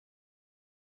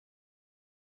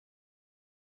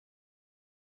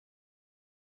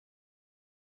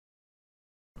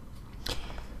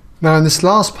Now in this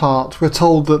last part we're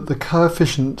told that the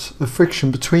coefficient of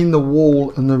friction between the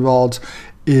wall and the rod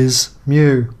is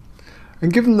mu.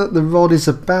 And given that the rod is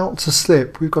about to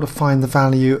slip, we've got to find the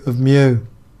value of mu.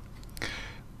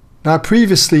 Now I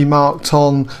previously marked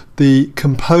on the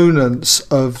components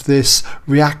of this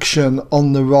reaction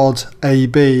on the rod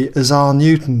AB as R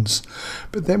newtons,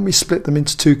 but then we split them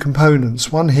into two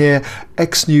components. One here,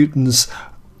 X newtons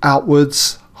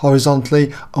outwards,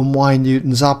 horizontally, and Y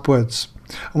newtons upwards.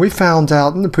 And we found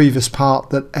out in the previous part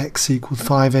that X equaled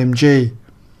 5 mg.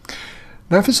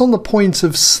 Now if it's on the point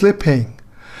of slipping,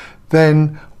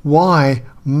 then Y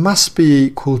must be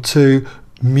equal to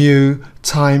mu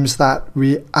times that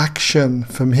reaction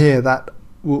from here,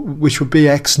 which would be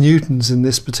X newtons in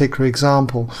this particular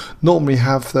example. Normally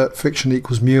have that friction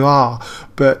equals mu R,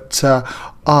 but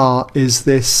R is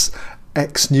this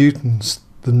X newtons,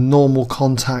 the normal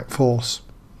contact force.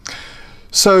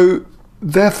 So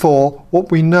therefore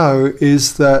what we know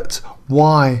is that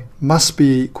Y must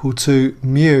be equal to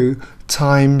mu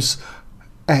times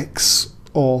X,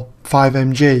 or 5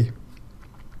 mg.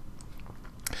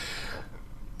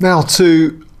 Now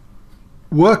to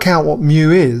work out what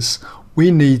mu is, we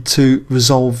need to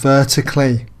resolve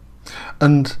vertically,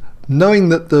 and knowing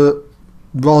that the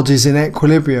rod is in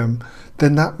equilibrium,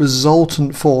 then that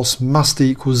resultant force must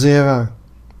equal 0.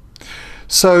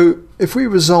 So if we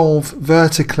resolve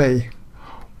vertically,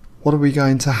 what are we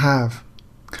going to have?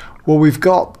 Well, we've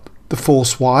got the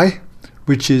force Y,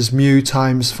 which is mu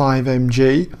times 5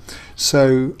 mg.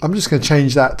 So I'm just going to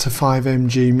change that to 5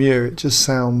 mg mu. It just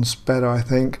sounds better, I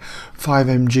think. 5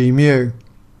 mg mu.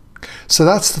 So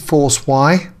that's the force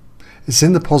Y. It's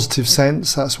in the positive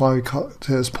sense, that's why we got it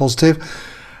as positive.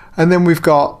 And then we've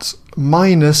got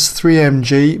minus 3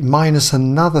 mg minus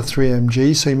another 3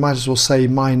 mg, so you might as well say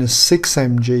minus 6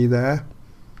 mg there.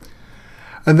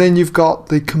 And then you've got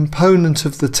the component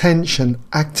of the tension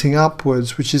acting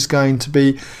upwards, which is going to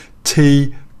be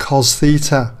T cos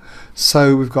theta.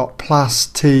 So we've got plus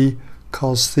T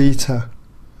cos theta.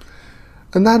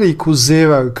 And that equals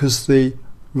 0 because the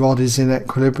rod is in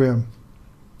equilibrium.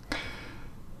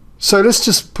 So let's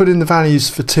just put in the values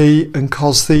for T and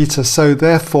cos theta. So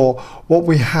therefore what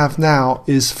we have now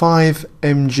is 5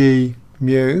 mg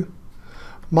mu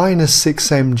minus 6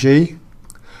 mg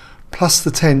plus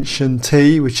the tension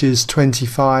T, which is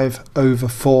 25 over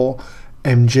 4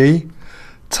 mg,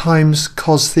 times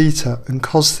cos theta, and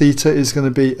cos theta is going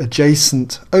to be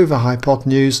adjacent over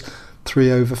hypotenuse 3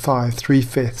 over 5,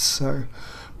 3/5. So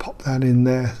pop that in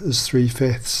there as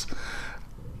 3/5,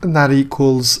 and that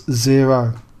equals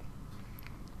 0.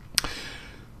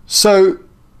 So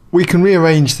we can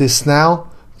rearrange this now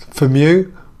for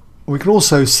mu. We can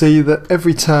also see that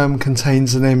every term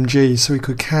contains an mg, so we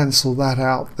could cancel that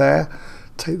out there,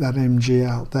 take that mg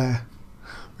out there.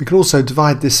 We can also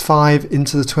divide this 5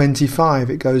 into the 25,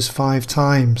 it goes 5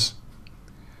 times.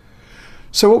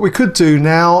 So what we could do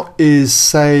now is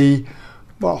say,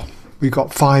 well, we've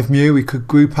got 5 mu, we could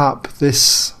group up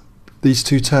these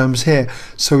two terms here.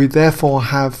 So we therefore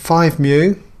have 5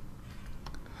 mu,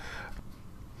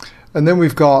 and then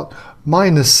we've got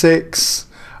minus 6,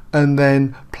 and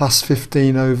then plus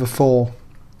 15 over 4,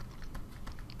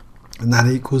 and that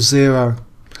equals 0.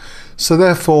 So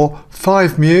therefore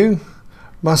 5 mu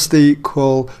must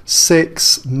equal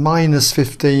 6 minus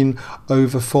 15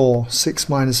 over 4, 6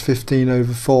 minus 15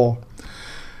 over 4.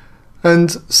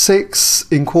 And 6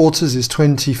 in quarters is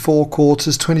 24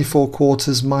 quarters, 24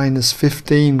 quarters minus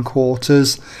 15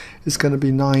 quarters is going to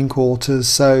be 9 quarters,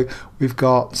 so we've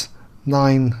got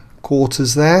 9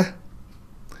 quarters there.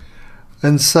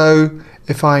 And so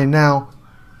if I now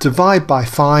divide by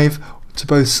 5 to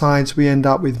both sides, we end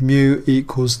up with mu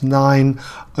equals 9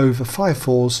 over 5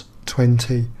 fours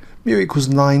 20. Mu equals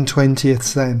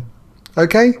 9/20 then.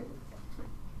 Okay?